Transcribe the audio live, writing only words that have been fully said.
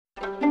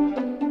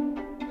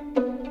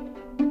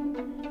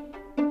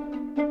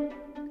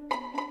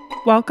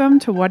Welcome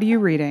to What Are You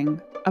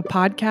Reading, a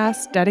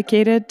podcast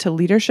dedicated to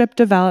leadership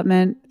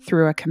development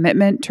through a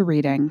commitment to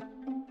reading.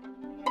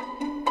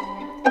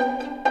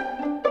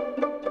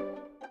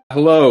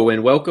 Hello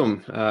and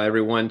welcome,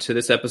 everyone, to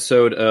this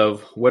episode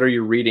of What Are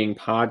You Reading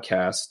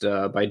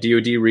podcast by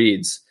DoD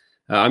Reads.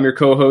 I'm your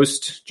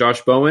co-host, Josh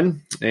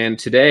Bowen, and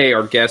today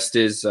our guest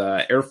is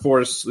Air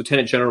Force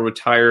Lieutenant General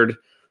retired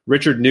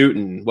Richard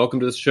Newton. Welcome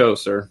to the show,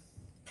 sir.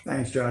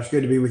 Thanks, Josh.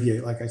 Good to be with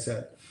you, like I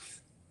said.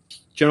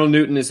 General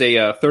Newton is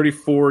a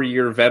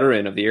 34-year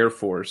veteran of the Air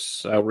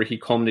Force, where he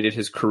culminated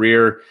his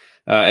career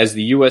as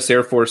the U.S.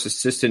 Air Force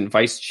Assistant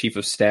Vice Chief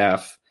of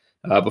Staff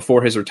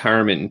before his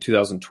retirement in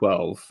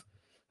 2012.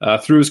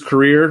 Through his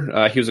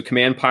career, he was a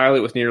command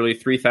pilot with nearly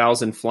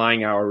 3,000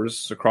 flying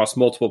hours across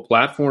multiple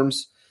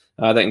platforms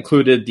that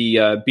included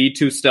the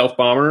B-2 stealth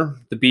bomber,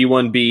 the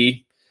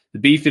B-1B, the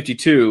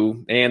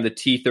B-52, and the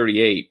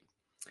T-38.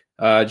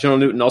 General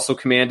Newton also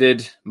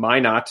commanded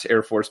Minot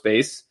Air Force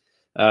Base,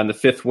 in the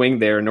 5th Wing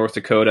there in North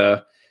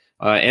Dakota,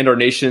 and our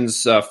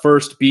nation's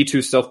first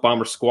B-2 stealth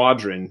bomber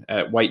squadron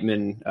at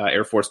Whiteman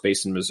Air Force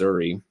Base in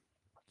Missouri.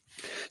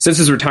 Since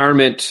his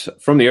retirement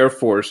from the Air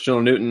Force,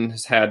 General Newton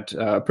has had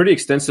pretty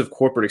extensive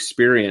corporate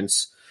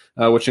experience,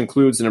 which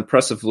includes an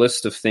impressive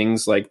list of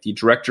things like the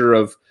director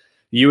of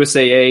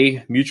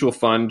USAA Mutual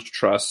Fund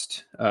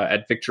Trust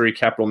at Victory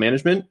Capital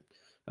Management.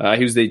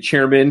 He was the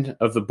chairman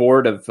of the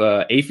board of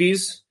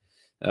AFES,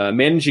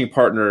 managing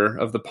partner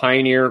of the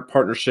Pioneer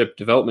Partnership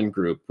Development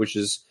Group, which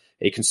is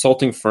a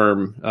consulting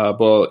firm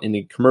both in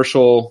the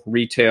commercial,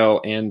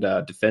 retail, and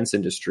defense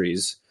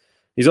industries.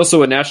 He's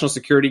also a national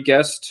security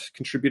guest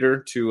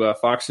contributor to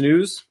Fox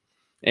News.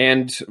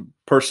 And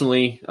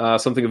personally,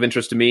 something of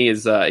interest to me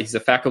is he's a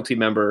faculty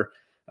member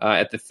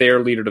at the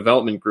Thayer Leader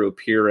Development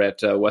Group here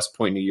at West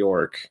Point, New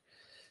York.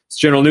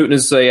 General Newton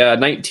is a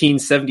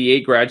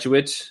 1978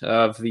 graduate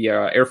of the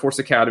Air Force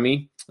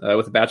Academy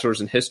with a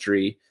bachelor's in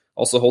history.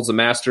 Also holds a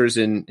master's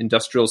in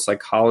industrial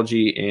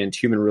psychology and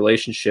human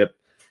relationship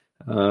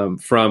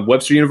from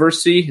Webster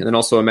University, and then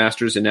also a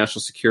master's in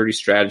national security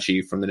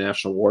strategy from the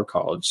National War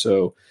College.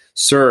 So,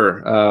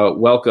 sir,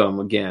 welcome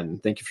again.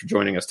 Thank you for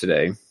joining us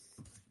today.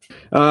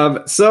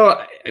 You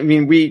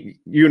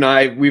and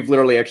I, we've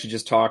literally actually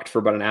just talked for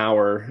about an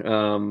hour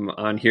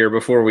on here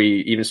before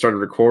we even started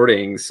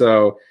recording.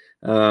 So,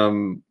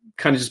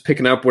 kind of just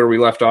picking up where we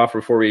left off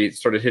before we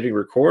started hitting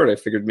record, I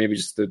figured maybe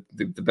just the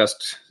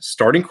best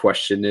starting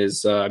question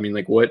is, what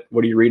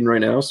are you reading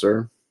right now,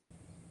 sir?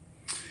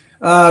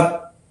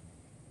 Actually,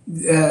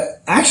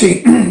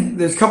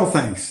 there's a couple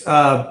things.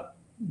 I'm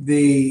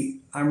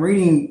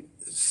reading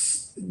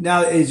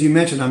now, as you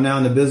mentioned, I'm now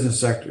in the business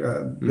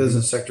sector, in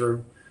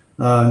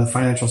the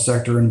financial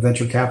sector and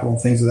venture capital,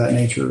 things of that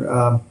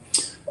nature.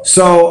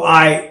 So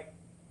I,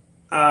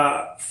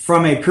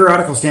 from a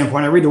periodical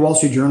standpoint, I read the Wall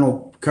Street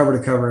Journal cover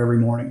to cover every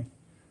morning.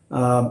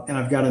 And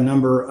I've got a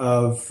number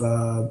of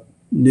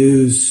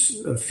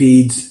news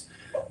feeds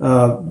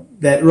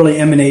that really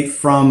emanate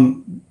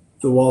from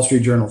the Wall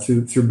Street Journal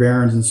through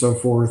Barron's and so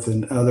forth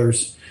and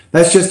others.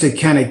 That's just to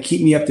kind of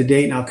keep me up to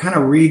date. And I'll kind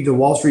of read the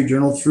Wall Street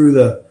Journal through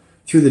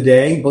the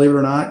day, believe it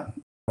or not.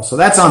 So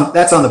that's on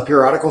the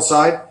periodical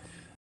side.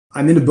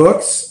 I'm into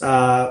books.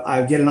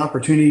 I get an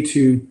opportunity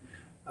to,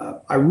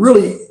 I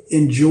really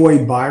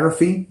enjoy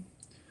biography.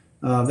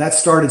 That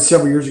started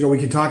several years ago. We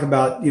can talk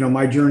about,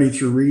 my journey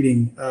through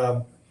reading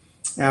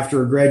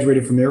after I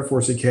graduated from the Air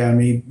Force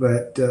Academy,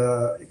 but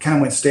it kind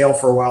of went stale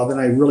for a while. Then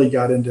I really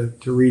got into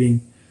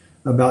reading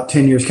about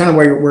 10 years, kind of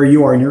where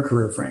you are in your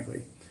career,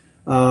 frankly.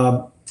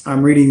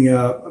 I'm reading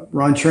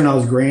Ron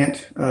Chernow's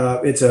Grant.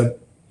 It's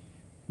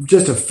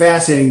just a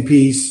fascinating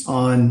piece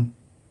on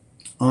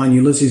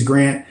Ulysses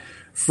Grant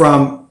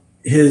from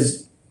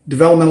his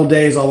developmental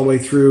days all the way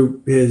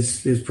through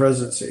his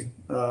presidency.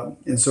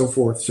 And so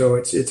forth. So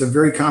it's a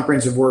very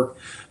comprehensive work,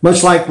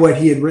 much like what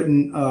he had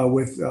written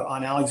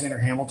on Alexander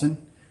Hamilton,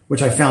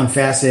 which I found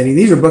fascinating.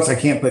 These are books I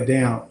can't put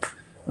down.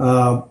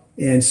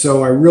 And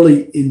so I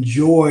really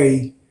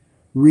enjoy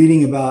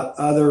reading about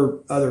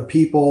other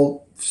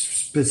people,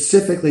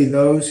 specifically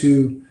those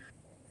who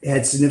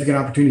had significant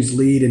opportunities to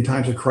lead in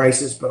times of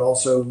crisis, but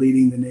also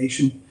leading the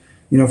nation,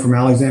 from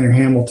Alexander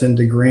Hamilton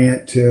to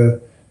Grant to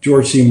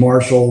George C.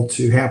 Marshall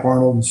to Hap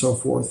Arnold and so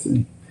forth.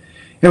 And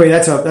anyway,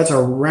 that's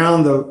a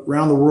round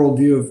the world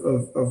view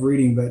of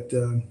reading, but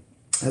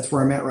that's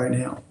where I'm at right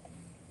now.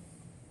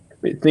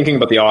 Thinking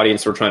about the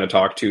audience we're trying to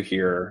talk to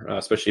here,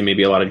 especially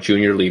maybe a lot of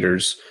junior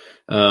leaders,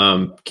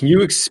 can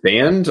you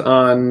expand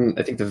on,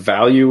 I think, the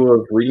value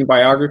of reading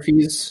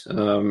biographies?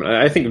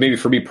 I think maybe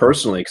for me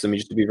personally, because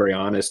just to be very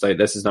honest,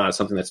 this is not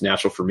something that's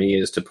natural for me,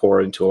 is to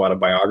pour into a lot of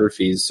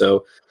biographies.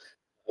 So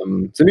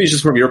maybe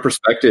just from your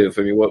perspective,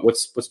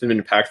 what's been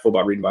impactful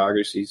about reading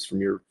biographies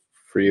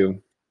for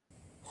you?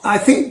 I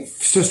think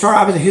to start,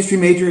 I was a history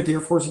major at the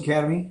Air Force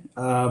Academy.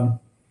 I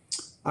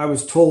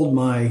was told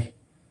my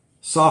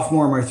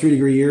sophomore, my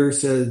 3-degree year,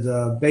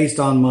 said based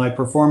on my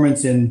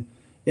performance in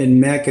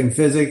mech and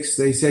physics,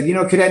 they said,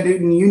 Cadet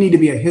Newton, you need to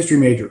be a history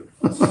major.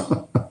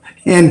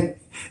 And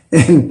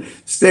and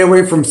stay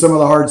away from some of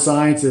the hard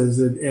sciences.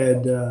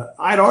 And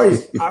I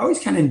always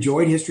kind of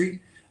enjoyed history.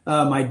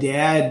 My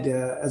dad,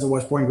 as a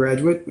West Point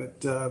graduate,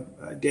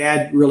 but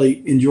Dad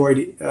really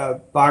enjoyed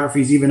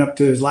biographies even up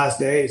to his last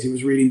days. He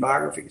was reading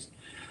biographies.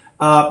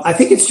 I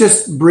think it's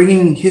just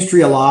bringing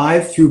history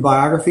alive through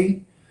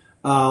biography,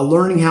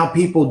 learning how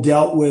people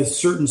dealt with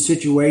certain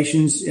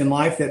situations in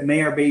life that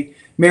may or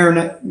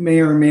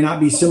may not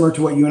be similar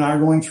to what you and I are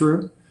going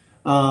through,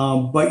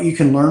 but you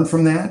can learn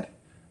from that.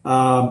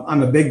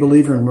 I'm a big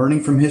believer in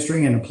learning from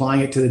history and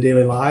applying it to the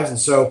daily lives. And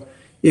so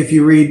if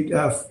you read,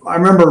 I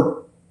remember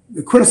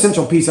the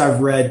quintessential piece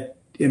I've read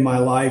in my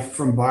life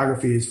from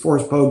biography is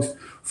Forrest Pogue's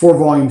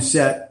 4-volume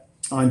set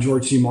on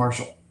George C.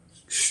 Marshall.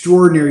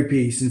 Extraordinary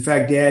piece. In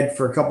fact, Dad,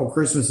 for a couple of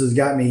Christmases,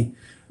 got me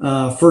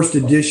first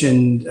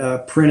edition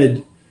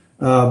printed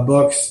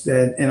books,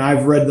 and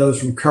I've read those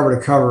from cover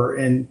to cover.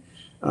 And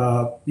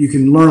you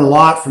can learn a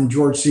lot from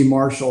George C.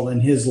 Marshall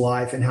and his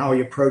life and how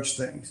he approached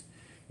things.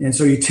 And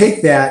so you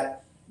take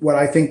that, what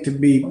I think to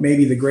be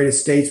maybe the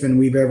greatest statesman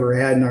we've ever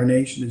had in our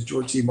nation is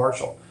George C.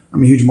 Marshall.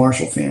 I'm a huge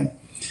Marshall fan.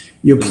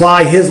 You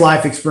apply his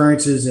life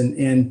experiences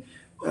and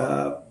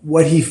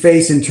what he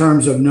faced in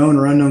terms of known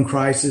or unknown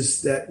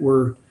crisis that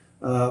were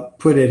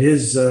put at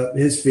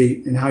his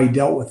feet and how he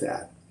dealt with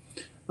that.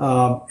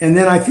 And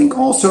then I think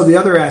also the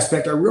other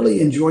aspect, I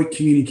really enjoyed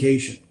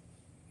communication,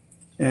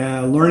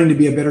 learning to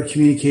be a better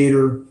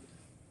communicator.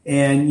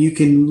 And you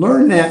can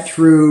learn that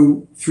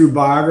through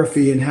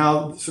biography and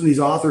how some of these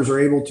authors are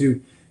able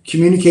to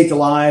communicate the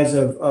lives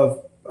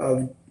of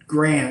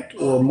Grant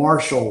or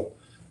Marshall,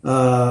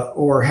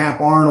 or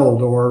Hap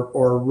Arnold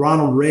or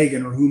Ronald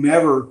Reagan or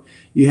whomever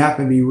you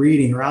happen to be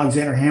reading, or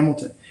Alexander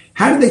Hamilton.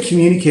 How did they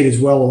communicate as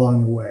well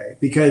along the way?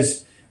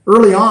 Because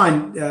early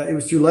on, it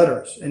was through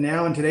letters. And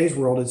now in today's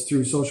world, it's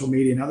through social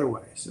media and other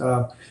ways.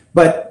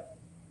 But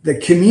the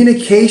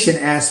communication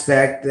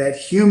aspect, that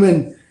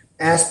human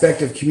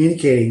aspect of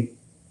communicating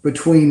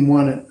between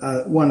one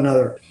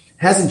another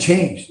hasn't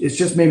changed. It's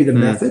just maybe the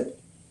method.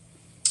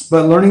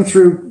 But learning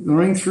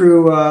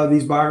through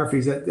these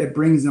biographies, that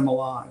brings them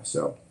alive.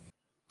 So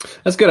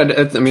that's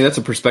good. I mean, that's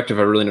a perspective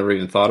I really never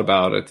even thought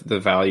about. The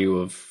value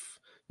of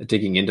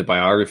digging into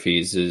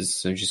biographies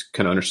is just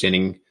kind of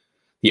understanding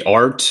the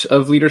art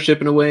of leadership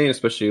in a way,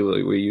 especially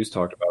like what you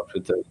talked about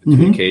with the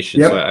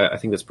communication. Yep. So I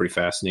think that's pretty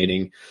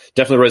fascinating.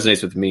 Definitely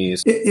resonates with me.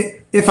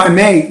 If I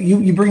may,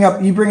 you bring up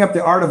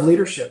the art of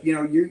leadership. You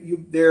know,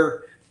 you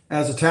there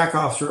as a TAC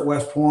officer at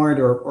West Point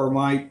or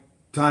my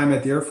time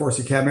at the Air Force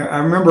Academy. I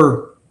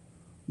remember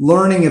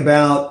learning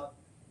about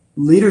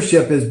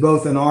leadership as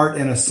both an art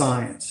and a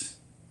science.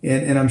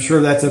 And I'm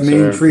sure that's a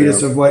main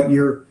treatise of what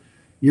you're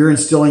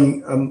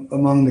instilling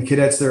among the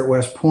cadets there at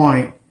West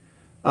Point.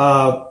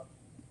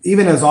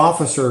 Even as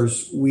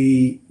officers,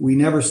 we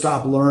never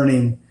stop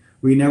learning.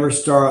 We never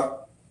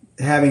stop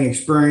having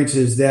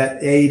experiences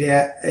that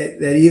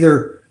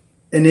either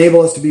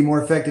enable us to be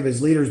more effective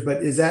as leaders,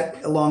 but is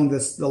that along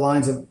the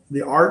lines of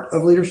the art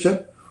of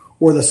leadership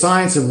or the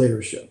science of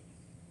leadership?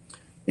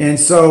 And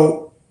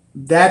so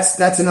that's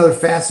another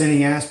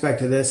fascinating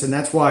aspect of this, and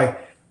that's why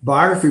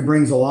biography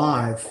brings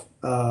alive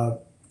to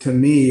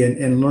me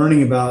and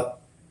learning about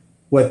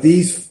what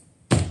these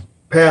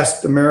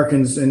past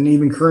Americans and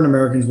even current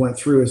Americans went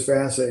through is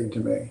fascinating to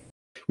me.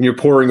 When you're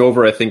poring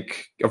over, I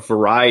think, a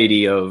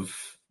variety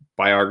of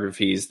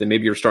biographies, then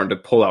maybe you're starting to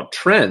pull out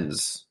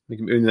trends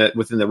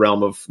within the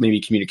realm of maybe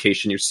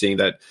communication. You're seeing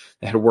that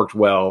had worked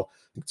well.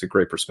 It's a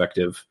great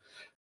perspective.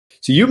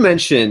 So you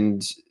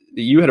mentioned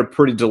that you had a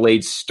pretty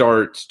delayed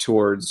start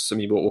towards,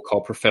 what we'll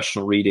call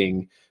professional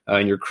reading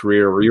in your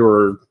career, where you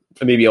were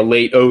maybe a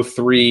late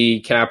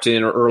 03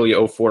 captain or early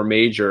 04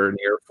 major in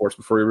the Air Force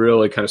before you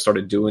really kind of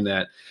started doing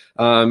that.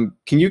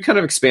 Can you kind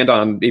of expand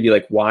on maybe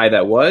like why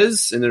that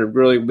was, and then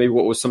really maybe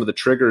what was some of the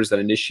triggers that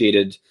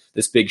initiated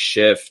this big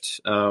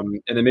shift,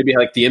 and then maybe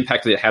like the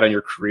impact that it had on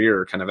your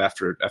career kind of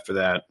after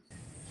that?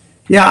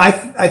 Yeah,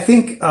 I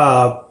think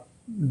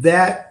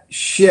that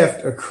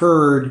shift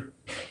occurred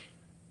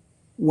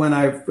when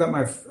I got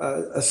my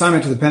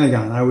assignment to the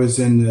Pentagon. I was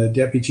in the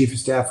Deputy Chief of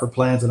Staff for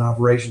Plans and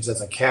Operations as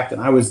a captain.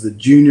 I was the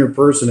junior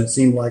person, it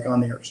seemed like,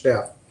 on the air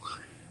staff.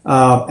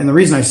 And the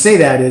reason I say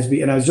that is,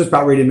 and I was just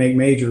about ready to make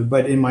major,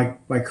 but in my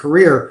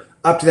career,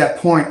 up to that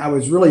point, I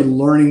was really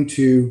learning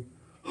to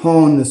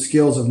hone the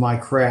skills of my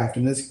craft,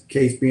 in this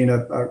case being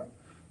a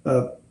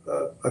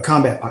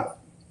combat pilot.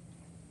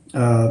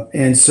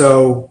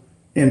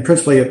 And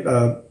principally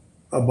a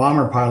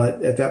bomber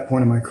pilot at that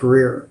point in my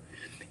career.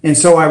 And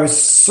so I was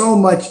so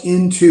much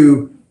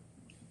into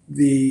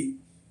the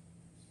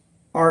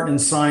art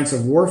and science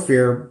of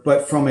warfare,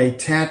 but from a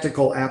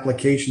tactical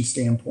application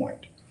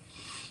standpoint.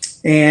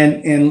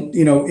 And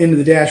into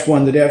the Dash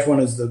One. The Dash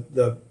One is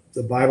the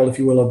Bible, if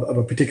you will, of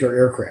a particular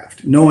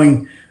aircraft.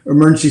 Knowing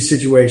emergency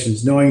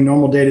situations, knowing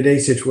normal day-to-day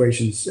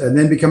situations, and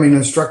then becoming an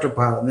instructor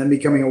pilot, and then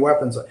becoming a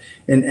weapons,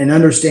 and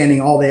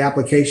understanding all the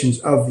applications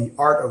of the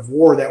art of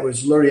war that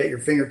was literally at your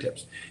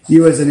fingertips.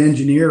 You as an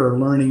engineer are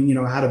learning,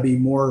 how to be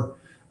more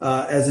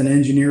as an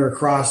engineer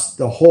across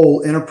the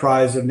whole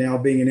enterprise of now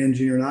being an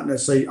engineer, not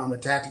necessarily on the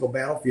tactical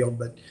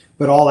battlefield,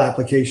 but all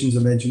applications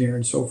of engineering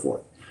and so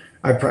forth,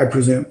 I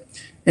presume.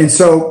 And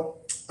so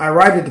I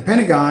arrived at the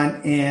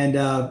Pentagon, and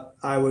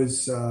I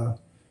was a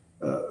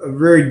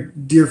very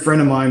dear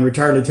friend of mine,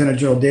 retired Lieutenant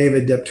General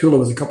David Deptula,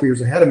 was a couple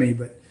years ahead of me,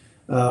 but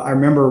I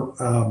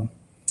remember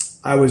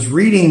I was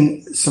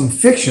reading some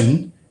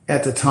fiction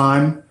at the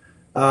time.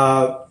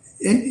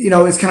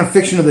 It's kind of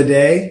fiction of the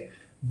day,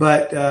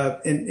 but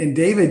and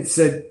David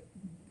said,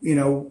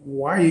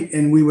 why are you?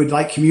 And we would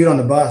commute on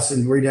the bus,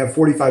 and we'd have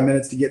 45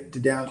 minutes to get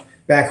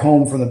back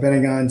home from the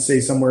Pentagon, say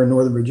somewhere in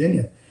Northern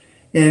Virginia.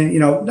 And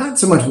not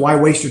so much why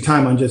waste your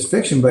time on just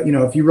fiction, but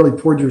if you really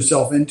poured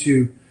yourself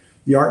into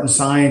the art and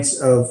science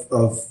of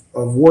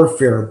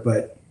warfare,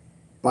 but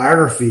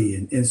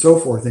biography and so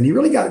forth. And he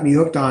really got me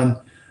hooked on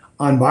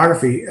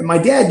biography. And my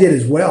dad did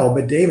as well,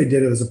 but David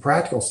did it as a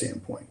practical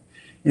standpoint.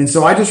 And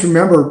so I just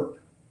remember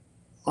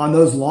on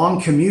those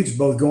long commutes,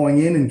 both going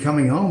in and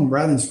coming home,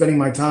 rather than spending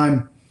my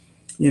time,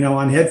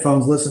 on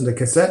headphones, listening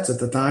to cassettes at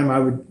the time,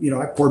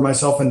 I poured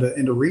myself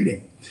into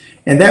reading.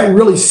 And that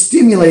really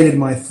stimulated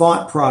my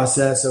thought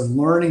process of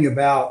learning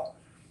about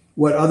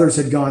what others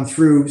had gone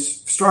through,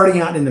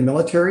 starting out in the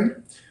military,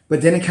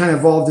 but then it kind of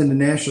evolved into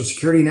national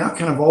security. Now it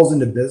kind of evolves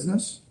into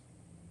business.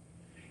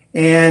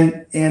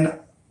 And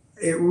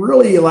it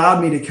really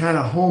allowed me to kind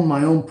of hone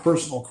my own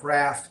personal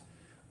craft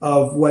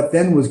of what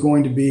then was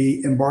going to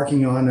be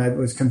embarking on, I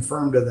was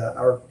confirmed of that,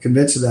 or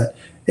convinced of that,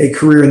 a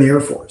career in the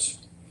Air Force,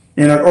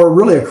 or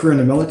really a career in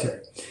the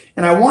military.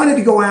 And I wanted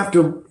to go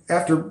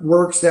after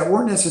works that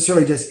weren't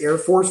necessarily just Air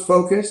Force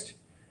focused.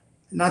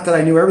 Not that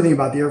I knew everything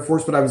about the Air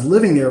Force, but I was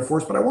living the Air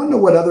Force, but I wanted to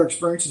know what other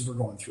experiences were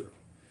going through.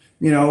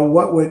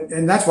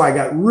 And that's why I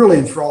got really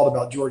enthralled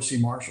about George C.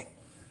 Marshall.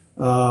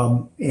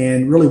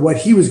 And really what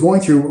he was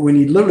going through when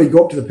he literally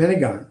go up to the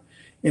Pentagon.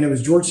 And it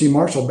was George C.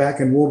 Marshall back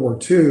in World War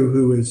II,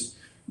 who was,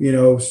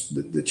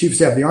 the Chief of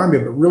Staff of the Army,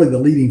 but really the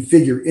leading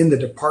figure in the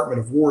Department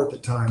of War at the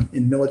time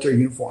in military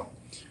uniform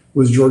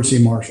was George C.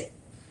 Marshall.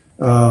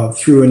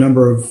 Through a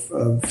number of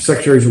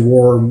secretaries of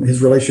war,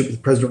 his relationship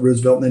with President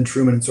Roosevelt and then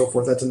Truman and so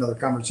forth. That's another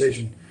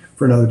conversation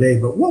for another day.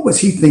 But what was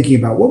he thinking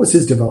about? What was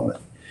his development?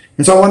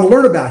 And so I wanted to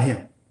learn about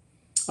him.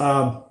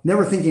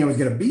 Never thinking I was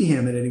going to be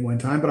him at any one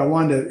time, but I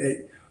wanted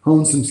to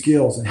hone some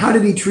skills. And how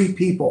did he treat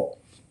people?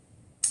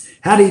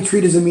 How did he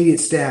treat his immediate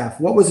staff?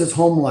 What was his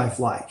home life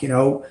like? And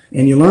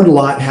you learned a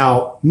lot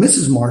how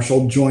Mrs.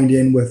 Marshall joined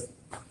in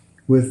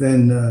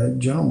within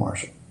General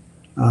Marshall.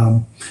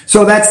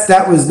 So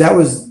that was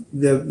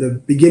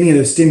the beginning of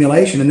the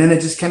stimulation, and then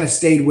it just kind of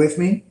stayed with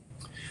me.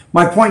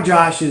 My point,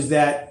 Josh, is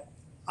that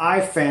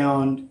I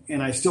found,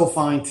 and I still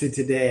find to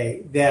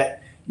today,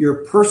 that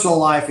your personal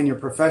life and your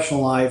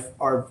professional life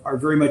are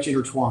very much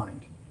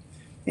intertwined.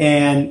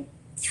 And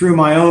through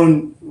my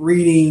own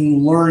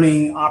reading,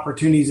 learning,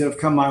 opportunities that have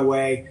come my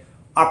way,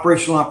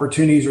 operational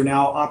opportunities are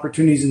now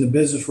opportunities in the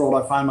business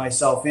world I find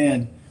myself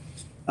in.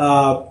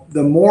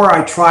 The more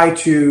I try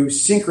to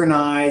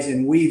synchronize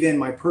and weave in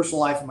my personal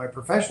life and my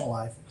professional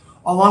life,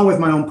 along with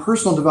my own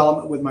personal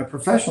development with my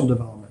professional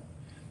development,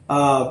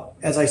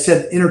 as I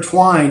said,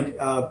 intertwined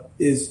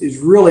is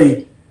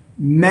really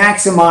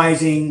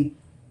maximizing,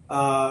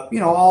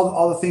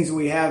 all the things that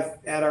we have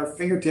at our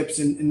fingertips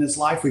in this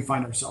life we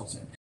find ourselves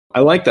in. I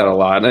like that a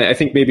lot. And I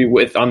think maybe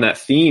on that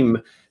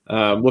theme,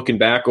 looking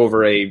back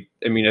over a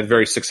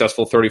very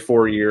successful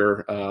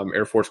 34-year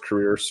Air Force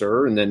career,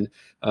 sir, and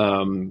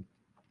then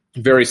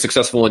very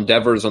successful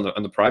endeavors on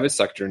the private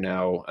sector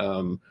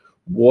now.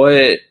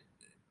 What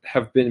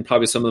have been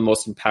probably some of the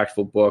most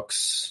impactful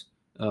books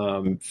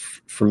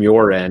from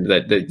your end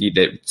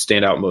that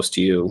stand out most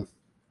to you?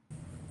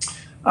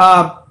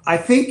 I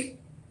think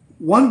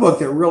one book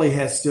that really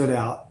has stood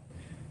out,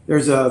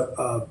 there's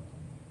a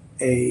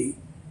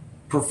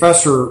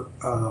professor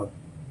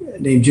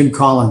named Jim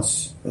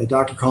Collins,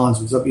 Dr.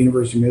 Collins, was up at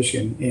University of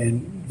Michigan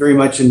and very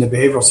much in the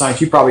behavioral science.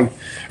 You probably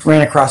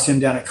ran across him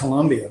down at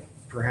Columbia,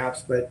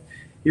 perhaps, but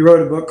he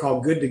wrote a book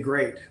called Good to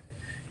Great.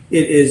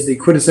 It is the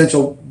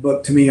quintessential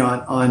book to me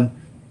on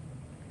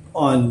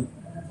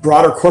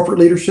broader corporate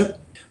leadership.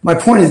 My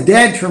point is,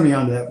 Dad turned me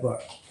on to that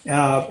book,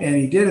 and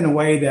he did in a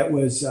way that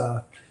was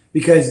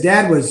because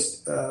Dad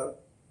was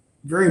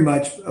very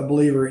much a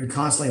believer in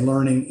constantly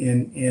learning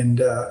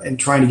and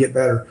trying to get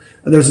better.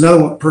 There's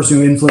another person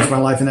who influenced my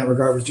life in that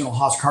regard was General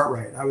Haas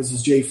Cartwright. I was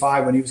his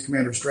J5 when he was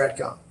commander of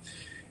Stratcom.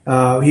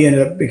 He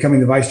ended up becoming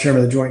the vice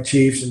chairman of the Joint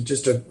Chiefs and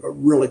just a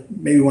really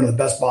maybe one of the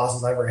best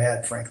bosses I ever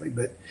had, frankly.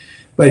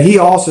 But he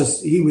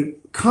would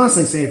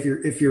constantly say,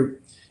 if you're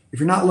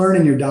not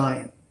learning, you're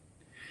dying.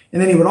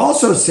 And then he would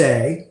also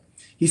say,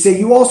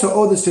 you also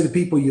owe this to the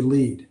people you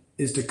lead,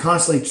 is to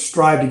constantly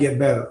strive to get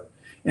better.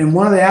 And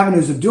one of the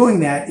avenues of doing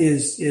that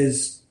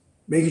is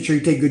making sure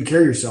you take good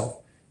care of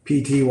yourself,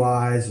 PT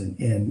wise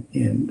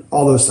and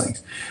all those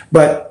things.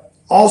 But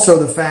also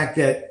the fact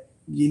that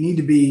you need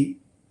to be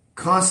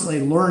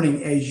constantly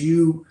learning as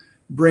you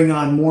bring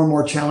on more and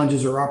more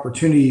challenges or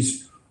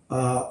opportunities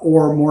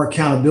or more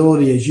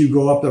accountability as you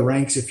go up the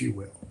ranks, if you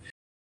will.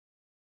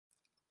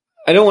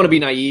 I don't want to be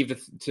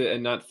naive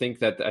and not think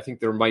that. I think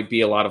there might be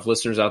a lot of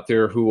listeners out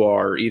there who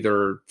are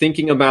either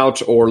thinking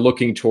about or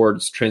looking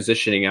towards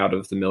transitioning out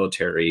of the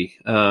military.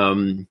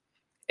 And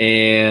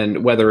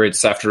whether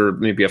it's after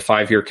maybe a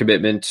 5-year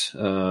commitment,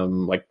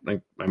 like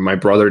my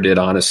brother did,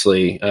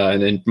 honestly,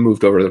 and then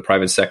moved over to the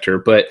private sector,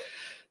 but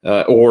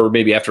or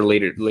maybe after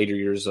later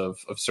years of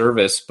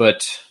service.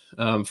 But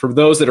for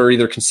those that are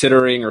either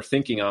considering or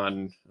thinking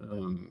on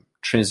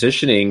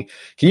transitioning,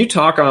 can you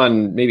talk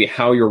on maybe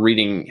how your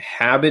reading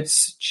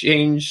habits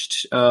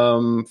changed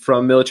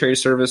from military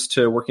service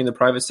to working in the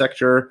private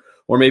sector,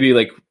 or maybe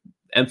like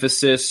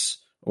emphasis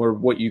or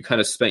what you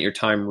kind of spent your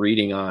time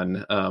reading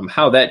on,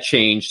 how that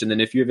changed? And then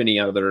if you have any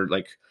other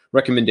like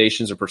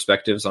recommendations or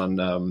perspectives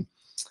on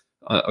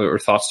or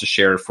thoughts to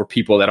share for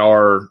people that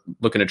are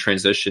looking to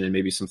transition and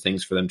maybe some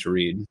things for them to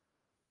read.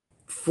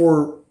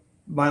 For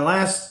my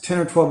last 10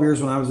 or 12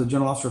 years when I was a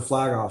general officer,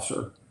 flag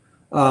officer,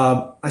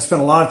 I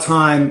spent a lot of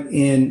time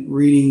in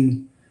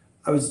reading.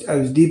 I was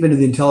deep into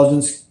the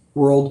intelligence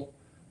world,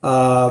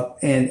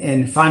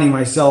 and finding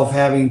myself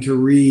having to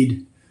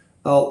read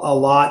a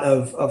lot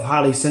of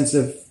highly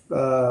sensitive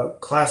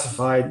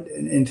classified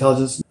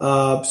intelligence.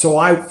 So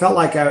I felt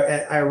like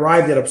I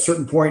arrived at a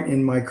certain point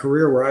in my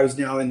career where I was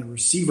now in the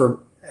receiver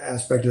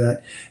aspect of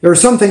that. There were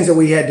some things that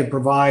we had to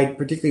provide,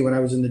 particularly when I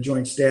was in the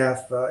Joint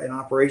Staff in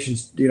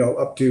operations,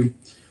 up to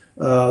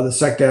the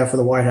SecDef for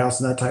the White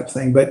House and that type of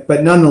thing.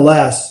 But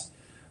nonetheless,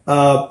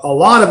 a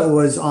lot of it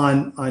was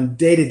on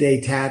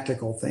day-to-day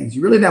tactical things.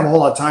 You really didn't have a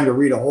whole lot of time to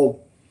read a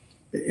whole.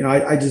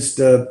 I just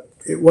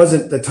it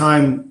wasn't the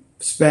time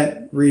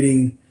spent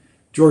reading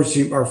Forrest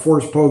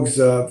Pogue's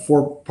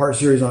 4-part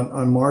series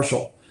on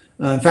Marshall.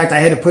 In fact, I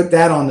had to put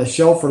that on the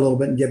shelf for a little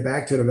bit and get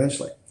back to it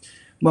eventually.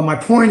 But my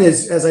point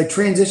is, as I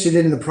transitioned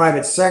into the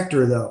private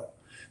sector, though,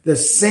 the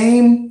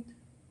same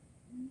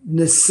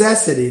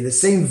necessity, the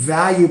same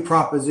value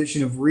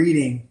proposition of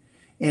reading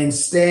and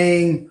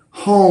staying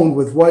honed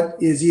with what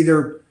is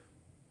either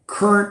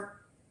current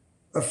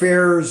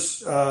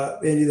affairs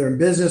either in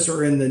business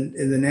or in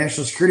the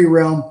national security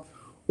realm,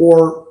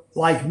 or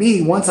like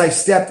me, once I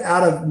stepped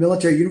out of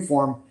military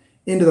uniform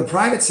into the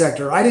private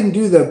sector, I didn't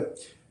do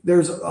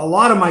there's a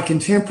lot of my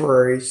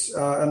contemporaries,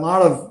 a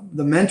lot of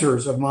the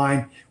mentors of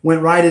mine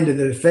went right into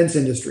the defense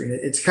industry.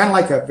 It's kind of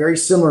like a very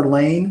similar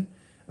lane.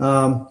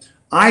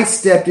 I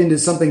stepped into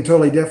something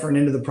totally different,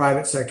 into the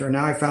private sector. And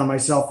now I found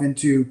myself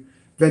into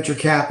venture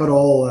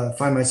capital,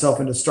 find myself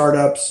into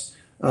startups.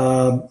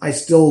 I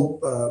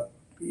still,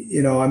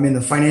 I'm in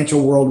the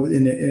financial world,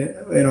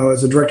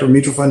 as a director of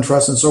mutual fund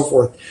trusts and so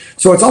forth.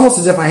 So it's almost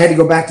as if I had to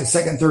go back to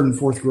 2nd, 3rd, and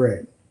 4th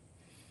grade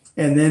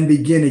and then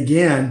begin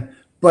again.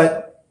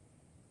 But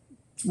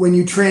when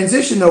you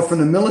transition, though, from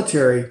the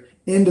military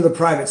into the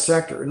private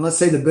sector, and let's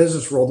say the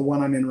business world, the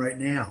one I'm in right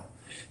now,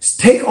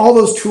 take all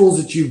those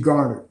tools that you've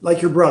garnered,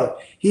 like your brother.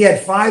 He had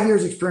 5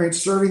 years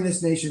experience serving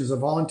this nation as a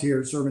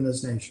volunteer, serving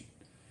this nation.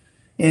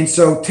 And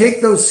so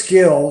take those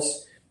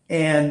skills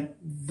and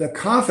the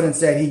confidence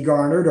that he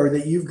garnered, or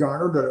that you've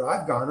garnered, or that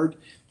I've garnered,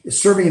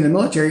 serving in the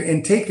military,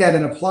 and take that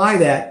and apply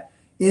that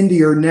into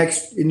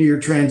your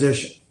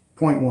transition.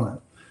 Point one.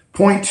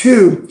 Point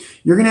two,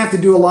 you're going to have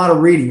to do a lot of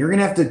reading. You're going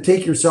to have to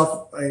take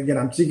yourself, again,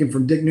 I'm speaking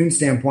from Dick Noon's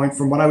standpoint,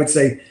 from what I would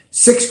say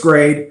 6th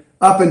grade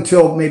up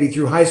until maybe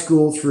through high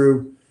school,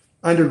 through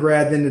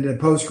undergrad, then into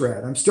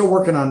postgrad. I'm still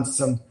working on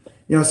some,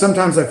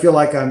 sometimes I feel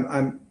like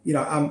I'm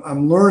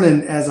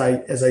learning as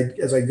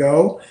I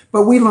go,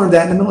 but we learned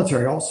that in the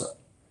military also.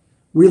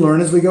 We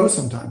learn as we go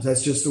sometimes.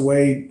 That's just the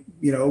way,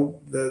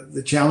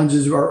 the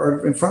challenges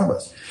are in front of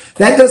us.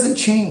 That doesn't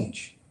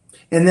change.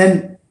 And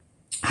then,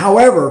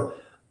 however,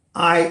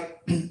 I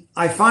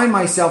find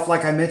myself,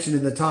 like I mentioned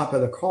in the top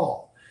of the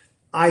call,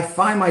 I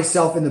find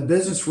myself in the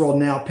business world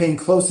now paying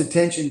close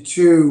attention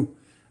to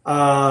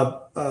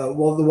the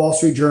Wall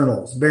Street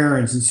Journals,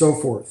 Barron's, and so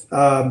forth.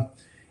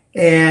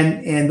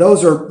 And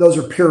those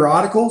are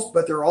periodicals,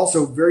 but they're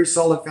also very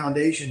solid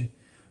foundation,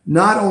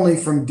 not only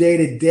from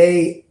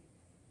day-to-day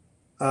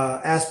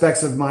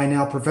aspects of my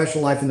now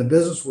professional life in the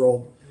business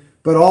world,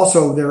 but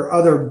also there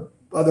are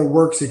other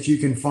works that you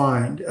can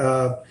find.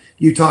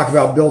 You talk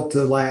about Built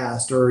to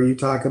Last, or you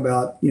talk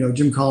about,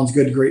 Jim Collins'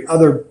 Good to Great,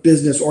 other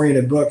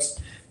business-oriented books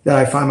that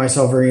I find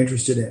myself very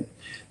interested in.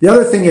 The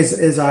other thing is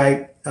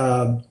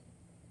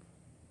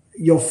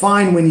you'll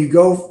find when you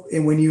go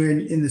and when you're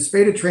in the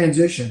state of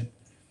transition,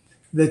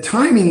 the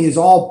timing is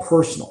all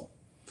personal.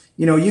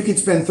 You can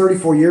spend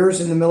 34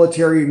 years in the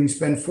military, you can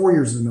spend 4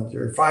 years in the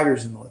military, 5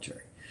 years in the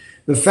military.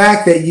 The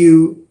fact that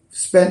you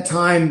spent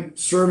time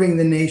serving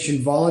the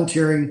nation,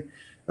 volunteering,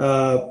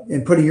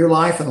 and putting your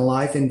life in a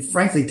life, and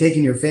frankly,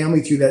 taking your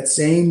family through that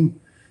same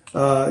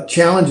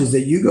challenges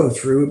that you go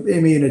through,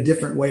 maybe in a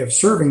different way of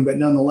serving, but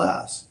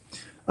nonetheless,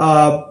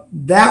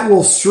 that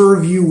will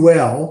serve you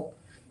well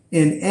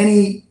in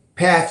any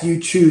path you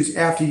choose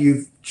after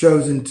you've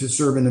chosen to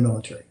serve in the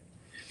military.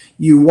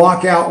 You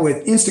walk out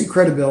with instant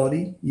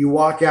credibility. You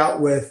walk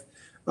out with,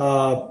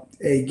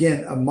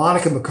 a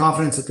modicum of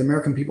confidence that the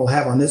American people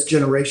have on this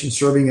generation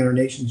serving in our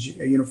nation's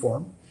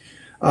uniform.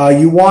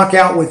 You walk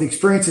out with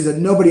experiences that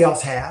nobody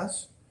else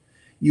has.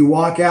 You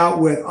walk out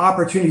with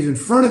opportunities in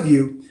front of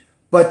you.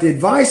 But the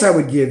advice I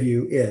would give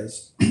you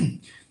is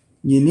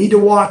you need to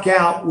walk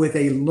out with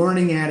a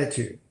learning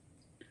attitude,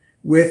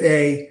 with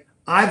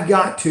I've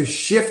got to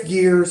shift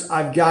gears.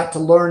 I've got to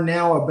learn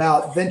now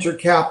about venture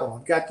capital.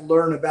 I've got to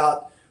learn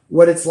about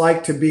what it's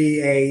like to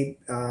be a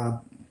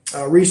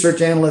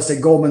research analyst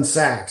at Goldman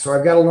Sachs, or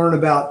I've got to learn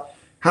about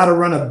how to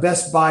run a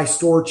Best Buy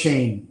store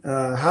chain,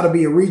 how to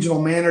be a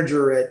regional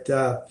manager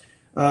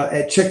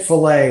at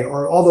Chick-fil-A,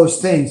 or all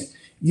those things.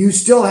 You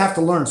still have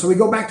to learn. So we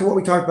go back to what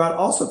we talked about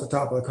also at the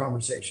top of the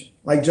conversation.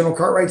 Like General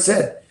Cartwright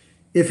said,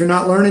 if you're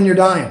not learning, you're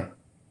dying.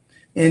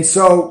 And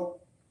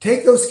so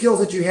take those skills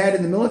that you had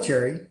in the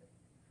military,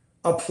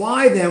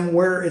 apply them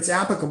where it's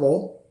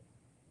applicable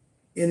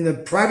in the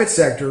private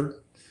sector,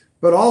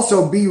 but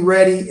also be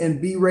ready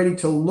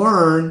to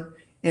learn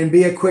and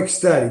be a quick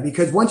study.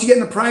 Because once you get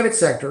in the private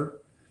sector,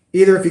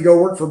 either if you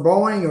go work for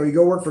Boeing or you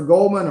go work for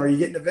Goldman or you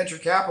get into venture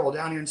capital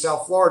down here in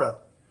South Florida,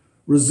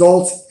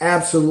 results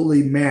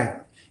absolutely matter.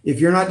 If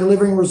you're not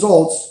delivering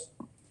results,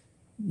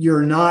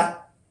 you're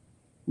not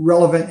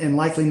relevant and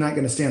likely not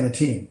going to stay on the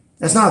team.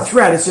 That's not a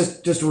threat. It's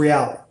just a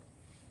reality.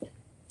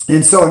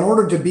 And so in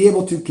order to be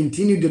able to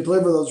continue to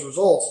deliver those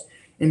results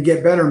and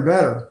get better and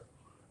better,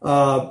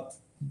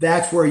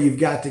 that's where you've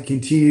got to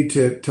continue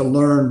to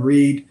learn,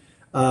 read,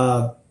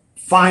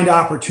 find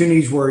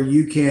opportunities where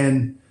you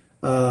can.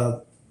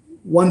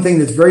 One thing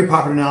that's very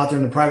popular now out there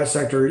in the private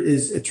sector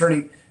is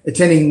attending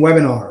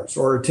webinars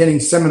or attending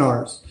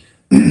seminars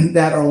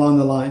that are along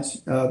the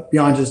lines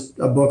beyond just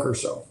a book or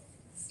so.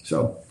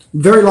 So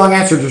very long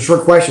answer to a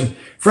short question.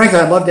 Frankly,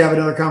 I'd love to have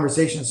another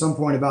conversation at some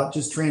point about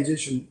just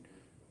transition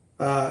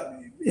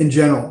in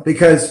general,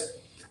 because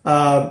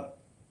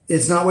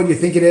it's not what you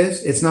think it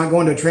is. It's not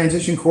going to a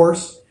transition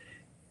course.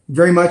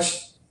 Very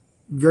much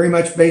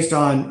based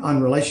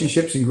on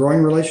relationships and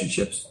growing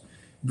relationships.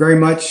 Very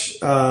much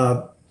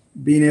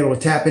being able to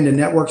tap into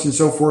networks and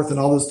so forth and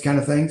all those kind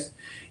of things.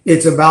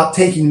 It's about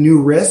taking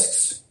new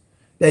risks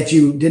that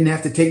you didn't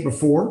have to take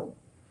before.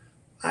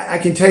 I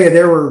can tell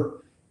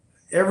you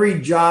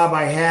every job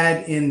I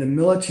had in the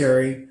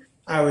military,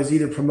 I was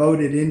either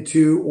promoted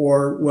into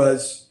or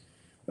was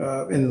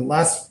in the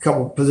last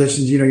couple of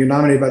positions, you're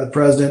nominated by the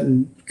president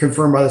and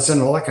confirmed by the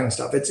Senate, all that kind of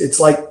stuff. It's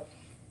like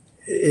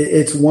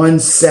it's one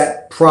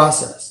set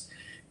process.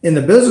 In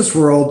the business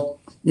world,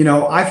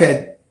 I've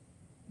had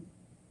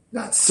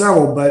not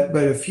several, but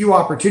a few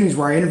opportunities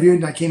where I interviewed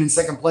and I came in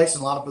second place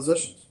in a lot of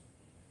positions.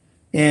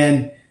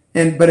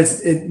 But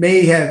it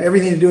may have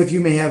everything to do with you,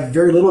 may have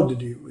very little to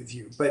do with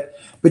you.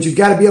 But you've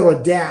got to be able to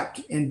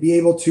adapt and be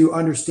able to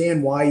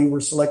understand why you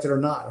were selected or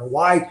not, or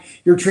why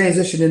your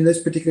transition in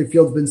this particular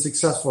field has been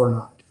successful or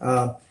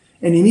not.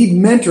 And you need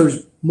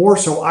mentors more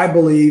so, I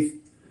believe,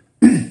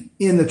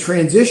 in the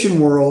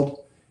transition world.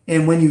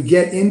 And when you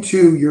get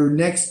into your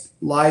next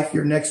life,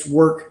 your next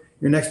work,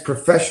 your next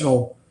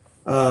professional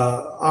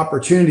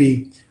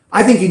opportunity,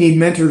 I think you need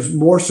mentors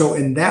more so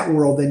in that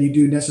world than you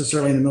do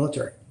necessarily in the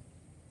military.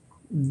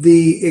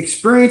 The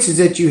experiences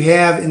that you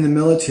have in the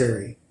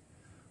military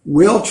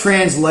will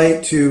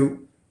translate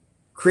to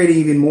creating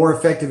even more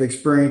effective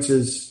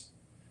experiences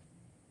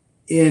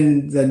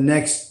in the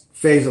next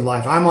phase of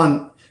life.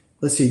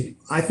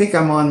 I think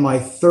I'm on my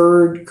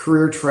third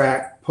career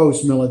track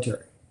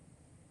post-military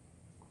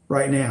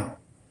right now.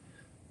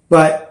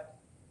 But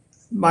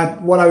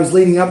what I was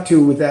leading up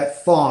to with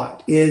that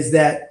thought is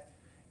that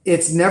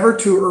it's never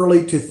too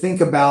early to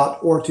think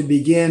about or to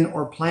begin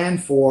or plan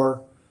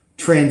for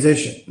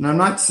transition. And I'm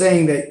not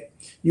saying that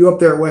you up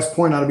there at West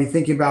Point ought to be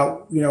thinking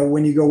about,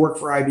 when you go work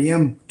for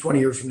IBM 20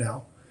 years from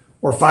now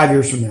or 5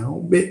 years from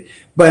now,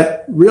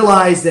 but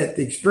realize that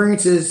the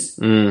experiences,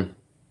 the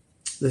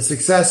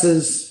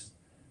successes,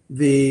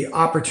 the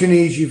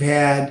opportunities you've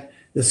had,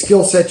 the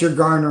skill set you're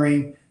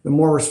garnering, the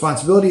more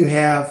responsibility you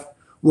have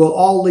will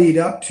all lead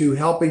up to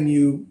helping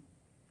you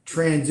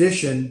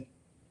transition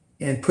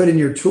and put in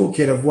your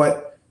toolkit of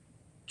what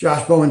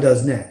Josh Bowen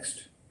does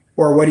next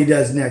or what he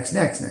does next.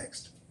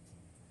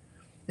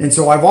 And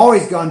so I've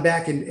always gone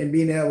back and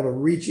being able to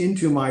reach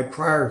into my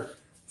prior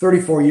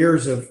 34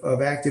 years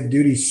of active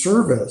duty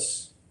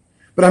service,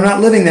 but I'm not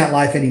living that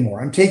life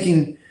anymore. I'm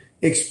taking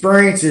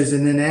experiences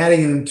and then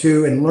adding them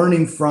to and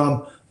learning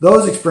from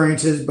those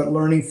experiences, but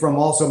learning from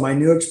also my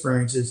new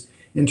experiences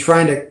and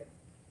trying to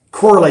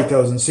correlate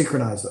those and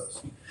synchronize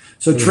those.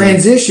 So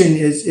transition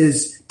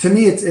is to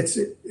me,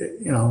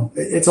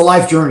 it's a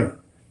life journey.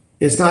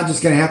 It's not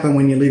just going to happen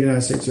when you leave the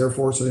United States Air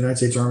Force or the United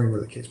States Army, where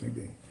the case may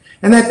be.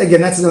 And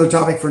that's another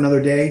topic for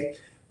another day.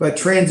 But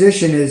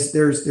transition there's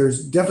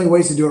definitely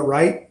ways to do it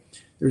right.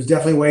 There's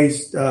definitely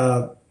ways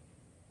not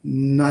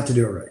to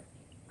do it right.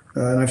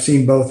 And I've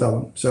seen both of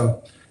them.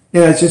 So,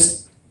 it's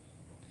just,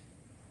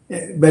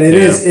 but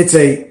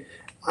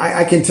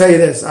I can tell you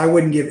this, I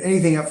wouldn't give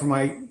anything up for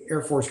my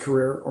Air Force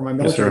career or my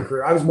military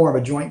career. I was more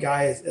of a joint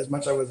guy as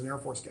much as I was an Air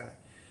Force guy.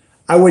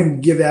 I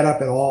wouldn't give that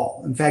up at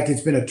all. In fact,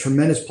 it's been a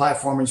tremendous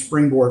platform and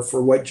springboard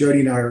for what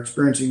Jody and I are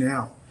experiencing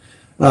now.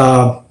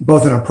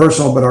 Both in our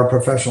personal but our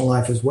professional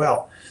life as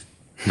well.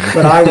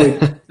 but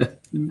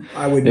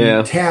I would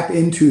Yeah. tap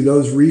into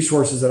those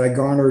resources that I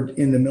garnered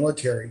in the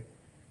military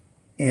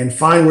and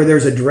find where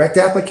there's a direct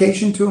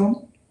application to them,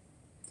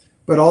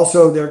 but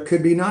also there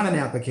could be not an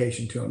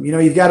application to them.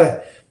 You've got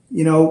to,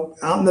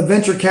 out in the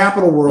venture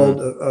capital world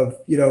of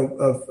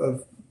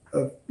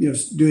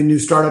doing new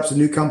startups and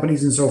new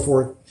companies and so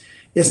forth,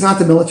 it's not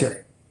the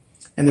military.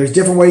 And there's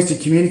different ways to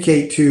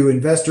communicate to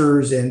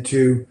investors and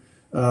to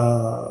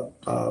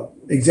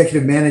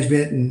executive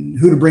management and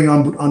who to bring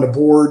onto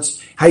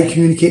boards, how you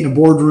communicate in a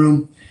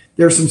boardroom.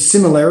 There's some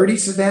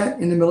similarities to that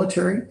in the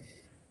military,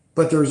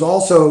 but there's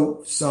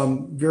also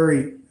some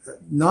very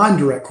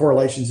non-direct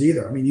correlations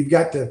either. I mean, you've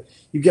got to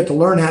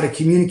learn how to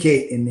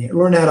communicate and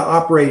learn how to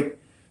operate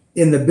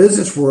in the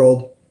business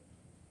world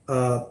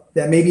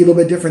that may be a little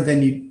bit different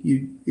than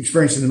you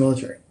experience in the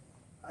military.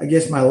 I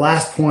guess my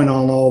last point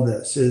on all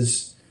this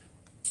is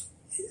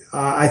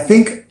I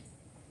think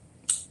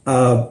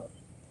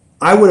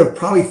I would have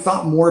probably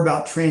thought more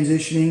about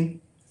transitioning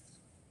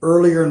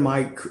earlier in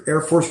my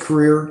Air Force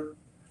career.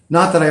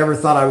 Not that I ever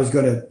thought I was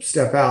going to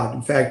step out.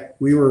 In fact,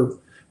 we were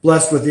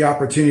blessed with the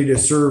opportunity to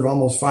serve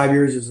almost 5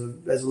 years as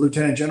a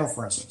lieutenant general,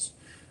 for instance.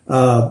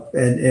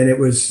 And it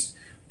was,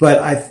 but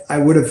I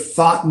would have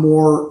thought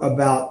more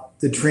about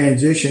the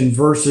transition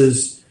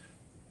versus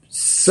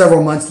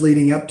several months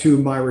leading up to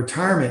my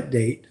retirement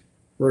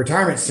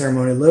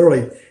ceremony,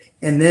 literally,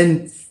 and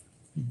then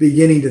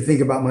beginning to think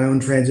about my own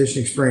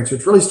transition experience,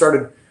 which really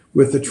started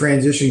with the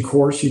transition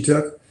course you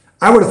took.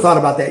 I would have thought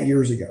about that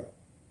years ago.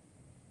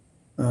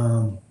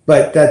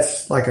 But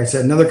that's, like I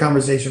said, another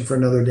conversation for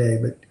another day.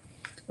 But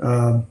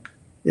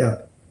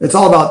yeah, it's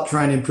all about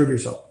trying to improve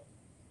yourself.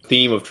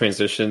 Theme of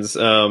transitions,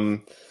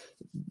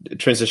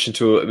 transition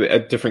to a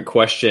different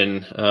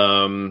question.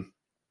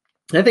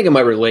 I think it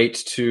might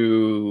relate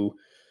to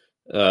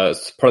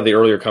part of the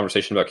earlier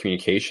conversation about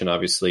communication,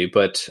 obviously,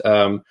 but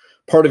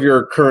part of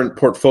your current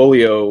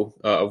portfolio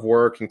of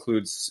work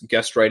includes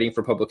guest writing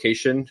for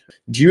publication.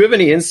 Do you have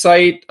any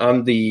insight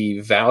on the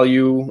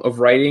value of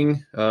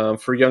writing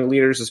for young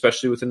leaders,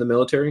 especially within the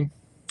military?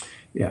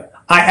 Yeah,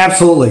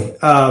 absolutely.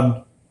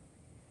 I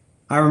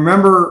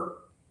remember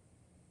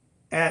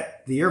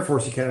at the Air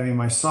Force Academy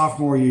my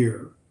sophomore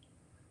year,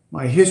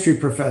 my history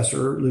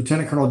professor,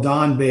 Lieutenant Colonel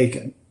Don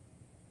Bacon,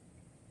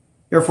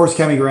 Air Force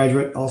Academy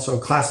graduate, also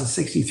class of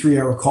 63,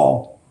 I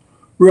recall.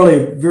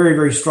 Really a very,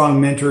 very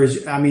strong mentor.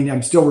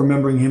 I'm still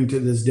remembering him to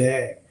this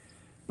day.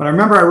 But I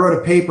remember I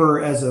wrote a paper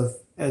as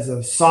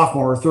a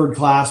sophomore or third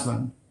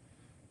classman,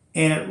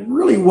 and it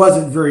really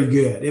wasn't very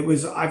good.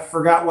 I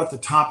forgot what the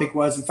topic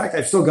was. In fact,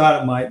 I've still got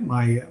it in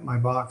my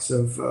box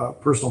of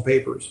personal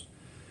papers.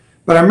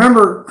 But I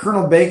remember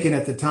Colonel Bacon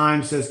at the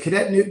time says,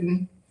 Cadet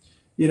Newton,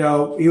 he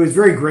was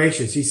very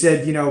gracious. He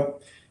said,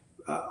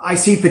 I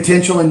see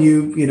potential in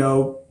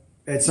you,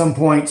 at some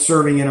point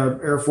serving in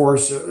our Air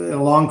Force, a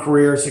long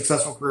career,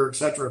 successful career,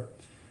 etc.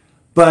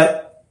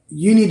 But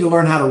you need to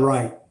learn how to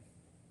write.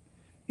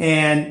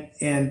 And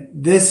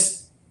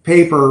this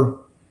paper,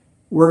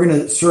 we're going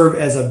to serve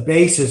as a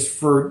basis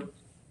for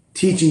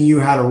teaching you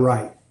how to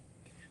write.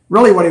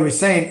 Really what he was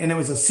saying, and it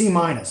was a C-.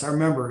 I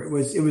remember it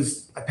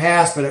was a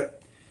pass,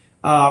 but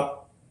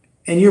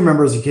and you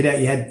remember as a cadet,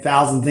 you had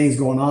 1,000 things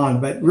going on.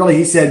 But really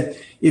he said,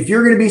 if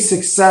you're going to be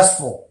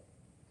successful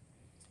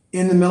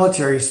in the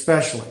military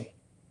especially,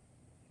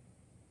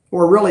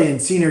 or really in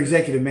senior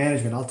executive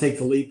management, I'll take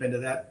the leap into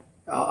that.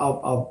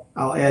 I'll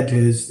add to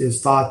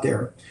his thought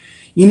there.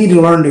 You need to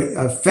learn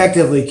to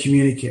effectively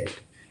communicate.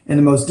 And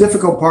the most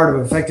difficult part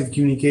of effective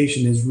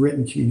communication is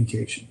written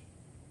communication.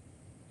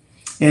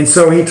 And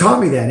so he taught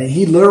me that. And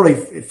he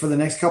literally, for the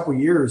next couple of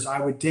years,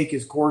 I would take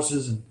his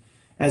courses. And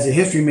as a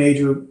history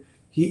major,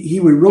 he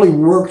would really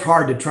work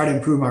hard to try to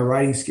improve my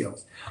writing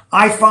skills.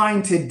 I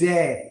find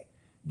today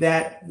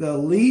that the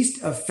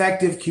least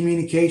effective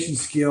communication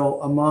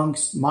skill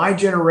amongst my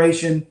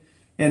generation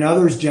and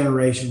others'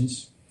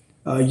 generations,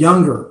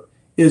 younger,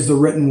 is the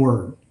written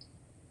word.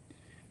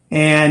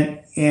 And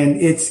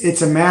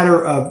it's a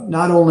matter of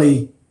not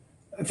only,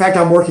 in fact,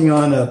 I'm working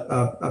on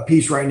a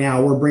piece right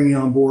now. We're bringing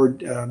on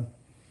board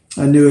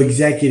a new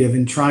executive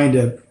and trying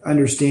to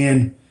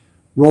understand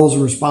roles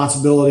and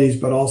responsibilities,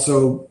 but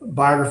also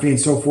biography and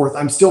so forth.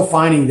 I'm still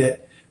finding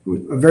that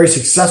a very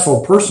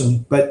successful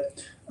person,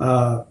 but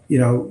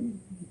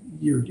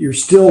you're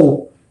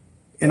still,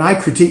 and I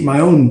critique my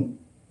own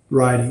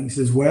writings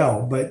as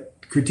well,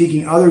 but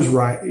critiquing others'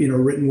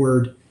 written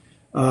word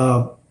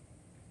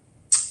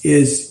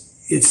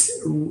it's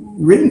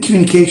written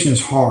communication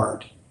is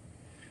hard.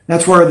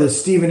 That's where the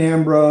Stephen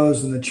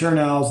Ambrose and the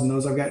Chernells and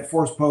those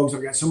Forrest Pogues,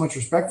 I've got so much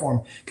respect for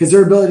them because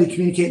their ability to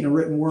communicate in a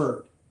written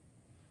word.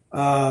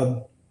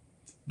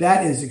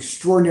 That is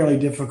extraordinarily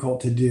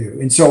difficult to do.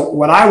 And so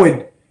what I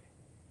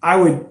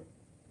would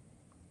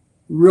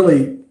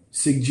really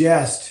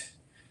suggest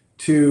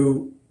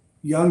to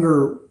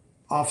younger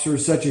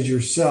officers such as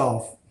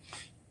yourself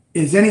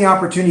is any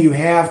opportunity you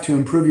have to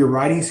improve your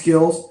writing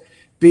skills,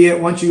 be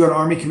it once you go to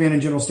Army Command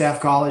and General Staff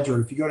College,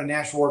 or if you go to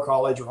National War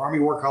College or Army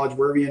War College,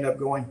 wherever you end up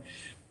going,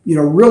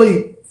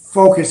 really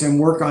focus and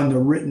work on the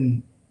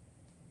written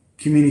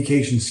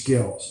communication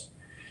skills.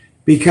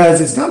 Because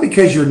it's not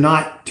because you're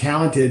not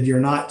talented, you're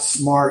not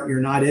smart,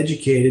 you're not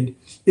educated.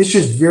 It's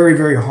just very,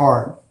 very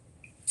hard.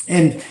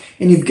 And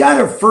you've got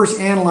to first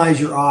analyze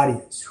your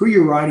audience, who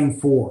you're writing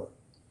for.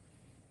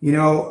 You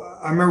know,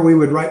 I remember we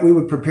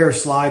would prepare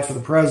slides for the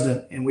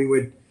president, and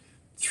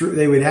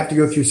they would have to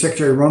go through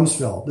Secretary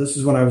Rumsfeld. This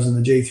is when I was in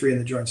the J3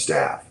 and the Joint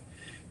Staff.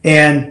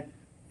 And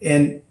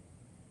the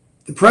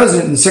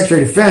president and the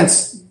Secretary of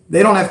Defense,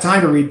 they don't have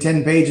time to read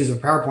 10 pages of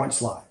PowerPoint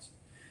slides.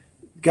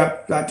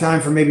 Got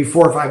time for maybe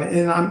 4 or 5.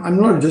 And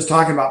I'm not just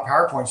talking about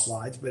PowerPoint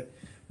slides, but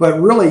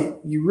really,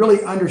 you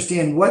really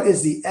understand what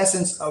is the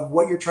essence of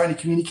what you're trying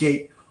to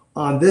communicate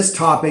on this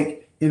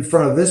topic in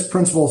front of this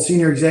principal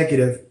senior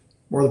executive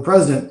or the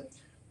president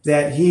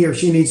that he or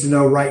she needs to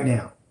know right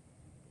now.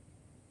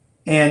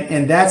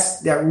 And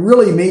that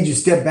really made you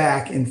step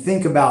back and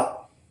think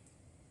about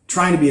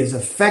trying to be as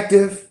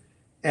effective,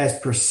 as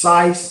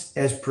precise,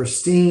 as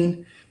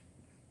pristine,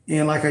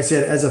 and like I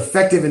said, as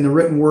effective in the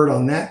written word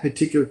on that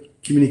particular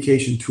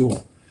communication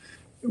tool.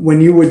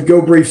 When you would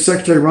go brief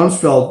Secretary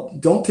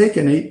Rumsfeld, don't take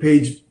an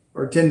 8-page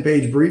or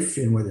 10-page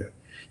briefing with you.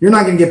 You're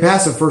not going to get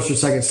past the first or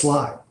second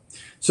slide.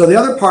 So the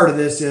other part of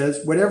this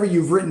is whatever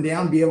you've written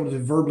down, be able to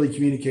verbally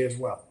communicate as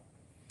well.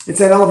 It's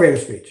that elevator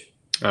speech.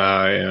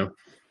 Yeah.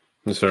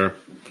 Yes, sir.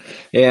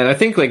 And I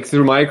think like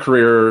through my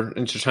career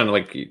and just trying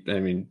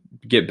to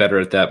get better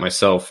at that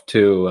myself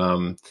too.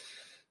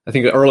 I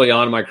think early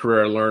on in my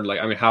career, I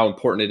learned how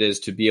important it is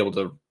to be able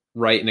to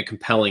write in a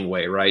compelling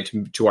way, right?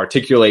 To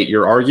articulate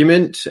your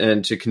argument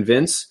and to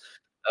convince.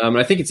 And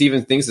I think it's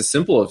even things as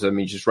simple as,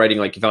 just writing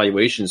like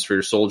evaluations for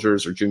your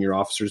soldiers or junior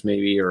officers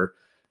maybe, or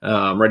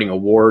writing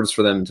awards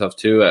for them and stuff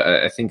too.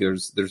 I think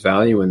there's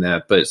value in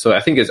that. But so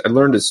I think I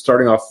learned is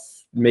starting off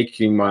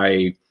making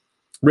my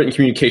written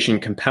communication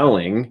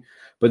compelling,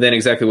 but then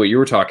exactly what you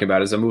were talking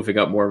about is I'm moving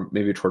up more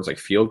maybe towards like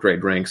field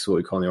grade ranks, what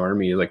we call in the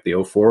Army, like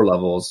the 04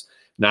 levels.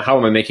 Now, how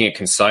am I making it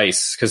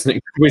concise? Because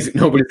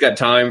nobody's got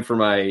time for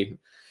my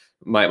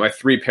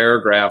 3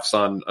 paragraphs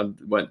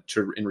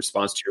in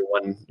response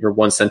to your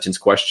one sentence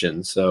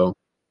question. So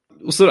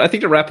I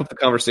think to wrap up the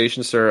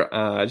conversation, sir,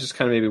 I just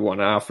kind of maybe want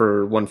to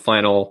offer one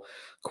final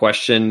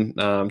question,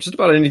 just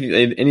about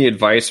any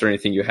advice or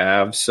anything you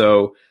have.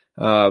 So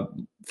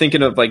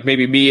thinking of like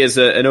maybe me as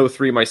an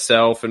 03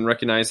 myself, and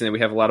recognizing that we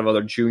have a lot of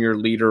other junior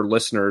leader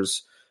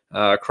listeners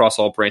across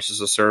all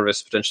branches of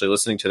service potentially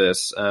listening to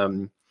this.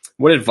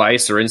 What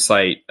advice or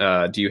insight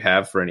do you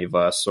have for any of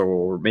us?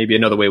 Or maybe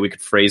another way we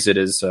could phrase it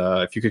is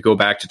if you could go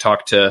back to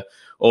talk to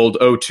old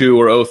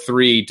 02 or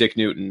 03 Dick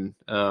Newton,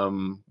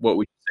 what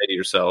would you say to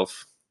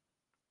yourself?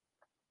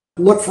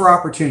 Look for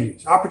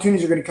opportunities.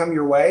 Opportunities are going to come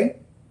your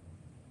way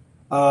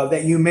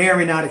that you may or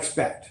may not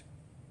expect.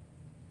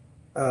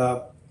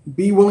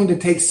 Be willing to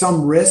take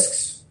some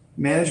risks,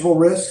 manageable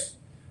risks,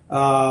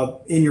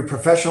 in your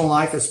professional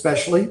life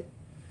especially.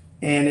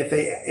 And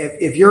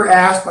if you're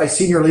asked by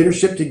senior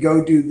leadership to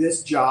go do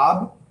this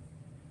job,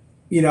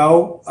 you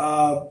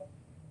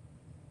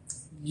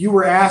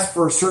were asked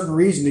for a certain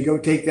reason to go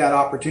take that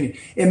opportunity.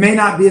 It may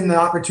not be the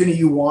opportunity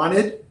you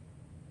wanted,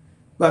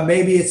 but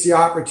maybe it's the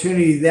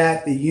opportunity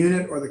that the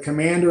unit or the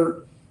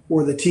commander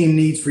or the team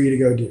needs for you to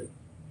go do.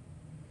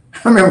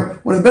 I remember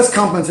one of the best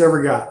compliments I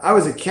ever got. I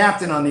was a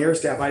captain on the air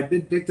staff. I'd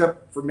been picked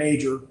up for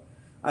major.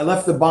 I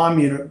left the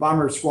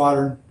bomber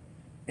squadron,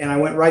 and I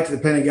went right to the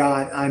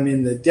Pentagon. I'm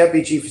in the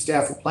Deputy Chief of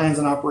Staff for Plans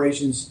and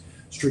Operations,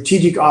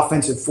 Strategic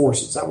Offensive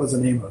Forces. That was the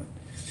name of it.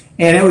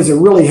 And it was a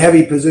really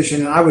heavy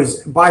position, and I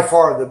was by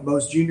far the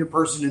most junior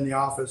person in the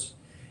office.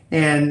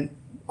 And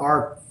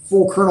our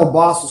full colonel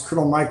boss was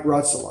Colonel Mike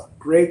Rutzela,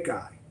 great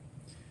guy.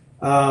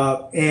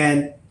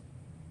 And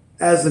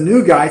as the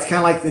new guy, it's kind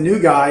of like the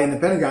new guy in the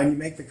Pentagon, you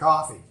make the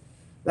coffee.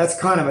 That's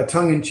kind of a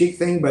tongue-in-cheek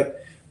thing,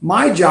 but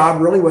my job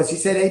really was, he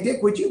said, hey,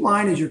 Dick, would you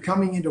mind as you're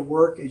coming into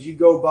work, as you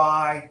go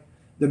by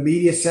the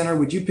media center,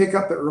 would you pick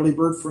up the early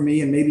bird for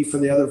me and maybe for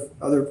the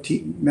other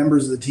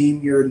members of the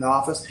team here in the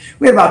office?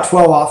 We had about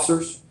 12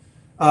 officers.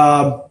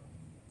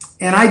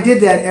 And I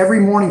did that every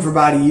morning for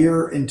about a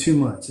year and 2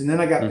 months. And then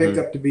I got picked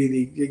up to be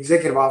the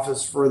executive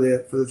office for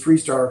the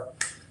 3-star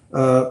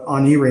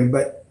on E-Ring.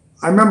 But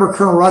I remember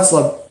Colonel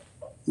Rutzela,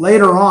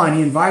 later on,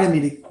 he invited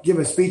me to give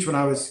a speech when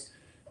I was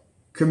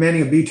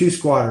commanding a B-2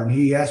 squadron.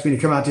 He asked me to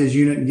come out to his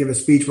unit and give a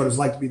speech what it was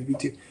like to be the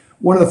B-2.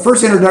 One of the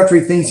first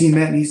introductory things he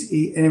meant,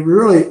 and it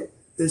really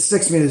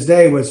sticks to me to this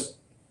day, was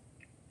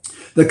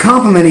the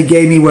compliment he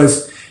gave me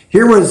was,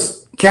 here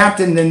was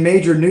Captain then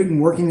Major Newton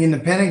working in the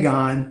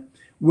Pentagon,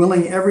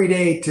 willing every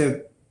day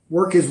to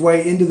work his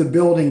way into the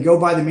building, go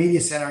by the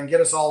media center, and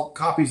get us all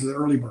copies of the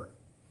early bird.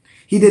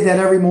 He did that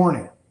every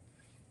morning.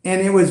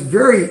 And it was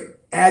very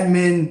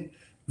admin,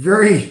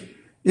 very,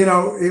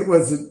 it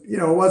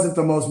wasn't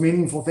the most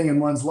meaningful thing in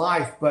one's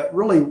life, but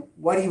really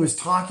what he was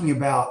talking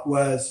about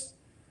was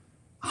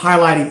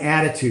highlighting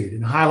attitude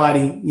and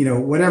highlighting,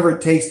 whatever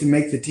it takes to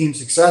make the team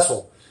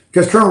successful.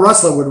 Because Colonel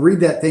Rutzela would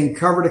read that thing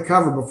cover to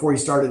cover before he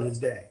started his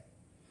day.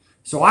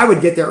 So I would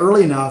get there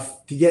early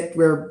enough to get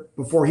there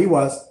before he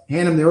was,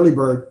 hand him the early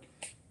bird,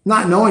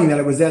 not knowing that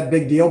it was that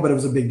big deal, but it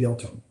was a big deal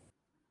to him.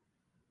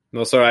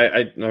 No, so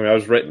I mean, I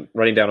was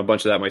writing down a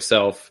bunch of that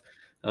myself,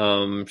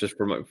 just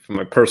for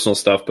my personal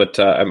stuff. But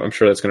I'm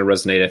sure that's going to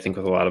resonate, I think,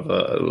 with a lot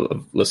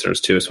of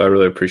listeners too. So I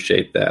really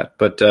appreciate that.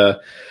 But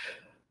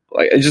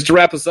just to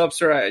wrap us up,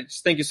 sir, I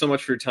just thank you so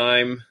much for your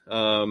time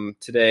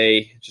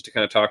today, just to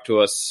kind of talk to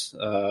us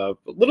a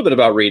little bit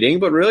about reading,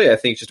 but really, I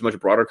think just a much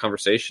broader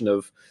conversation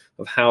of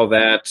how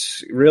that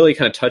really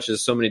kind of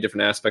touches so many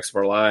different aspects of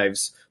our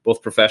lives,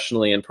 both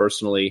professionally and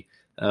personally,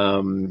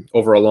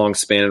 over a long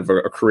span of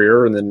a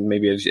career, and then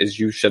maybe as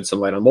you shed some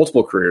light on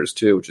multiple careers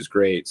too, which is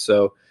great.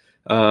 So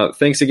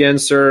thanks again,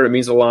 sir. It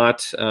means a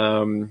lot,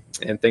 and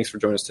thanks for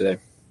joining us today.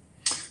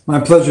 My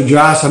pleasure,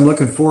 Josh. I'm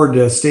looking forward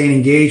to staying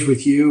engaged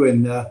with you,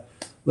 and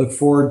look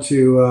forward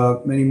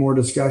to many more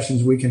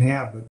discussions we can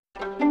have.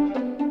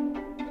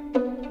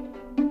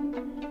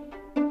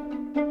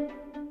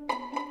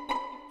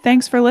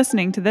 Thanks for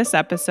listening to this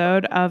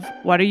episode of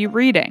What Are You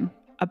Reading?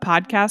 A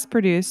podcast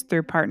produced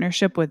through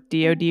partnership with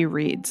DoD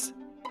Reads.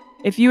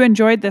 If you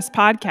enjoyed this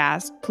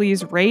podcast,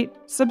 please rate,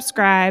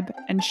 subscribe,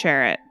 and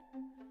share it.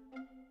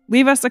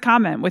 Leave us a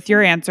comment with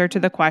your answer to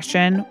the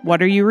question,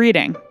 what are you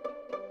reading?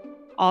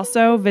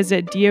 Also,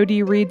 visit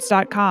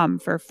dodreads.com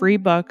for free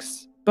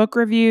books, book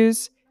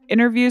reviews,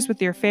 interviews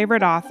with your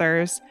favorite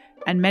authors,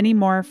 and many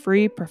more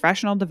free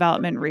professional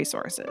development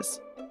resources.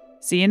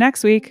 See you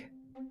next week.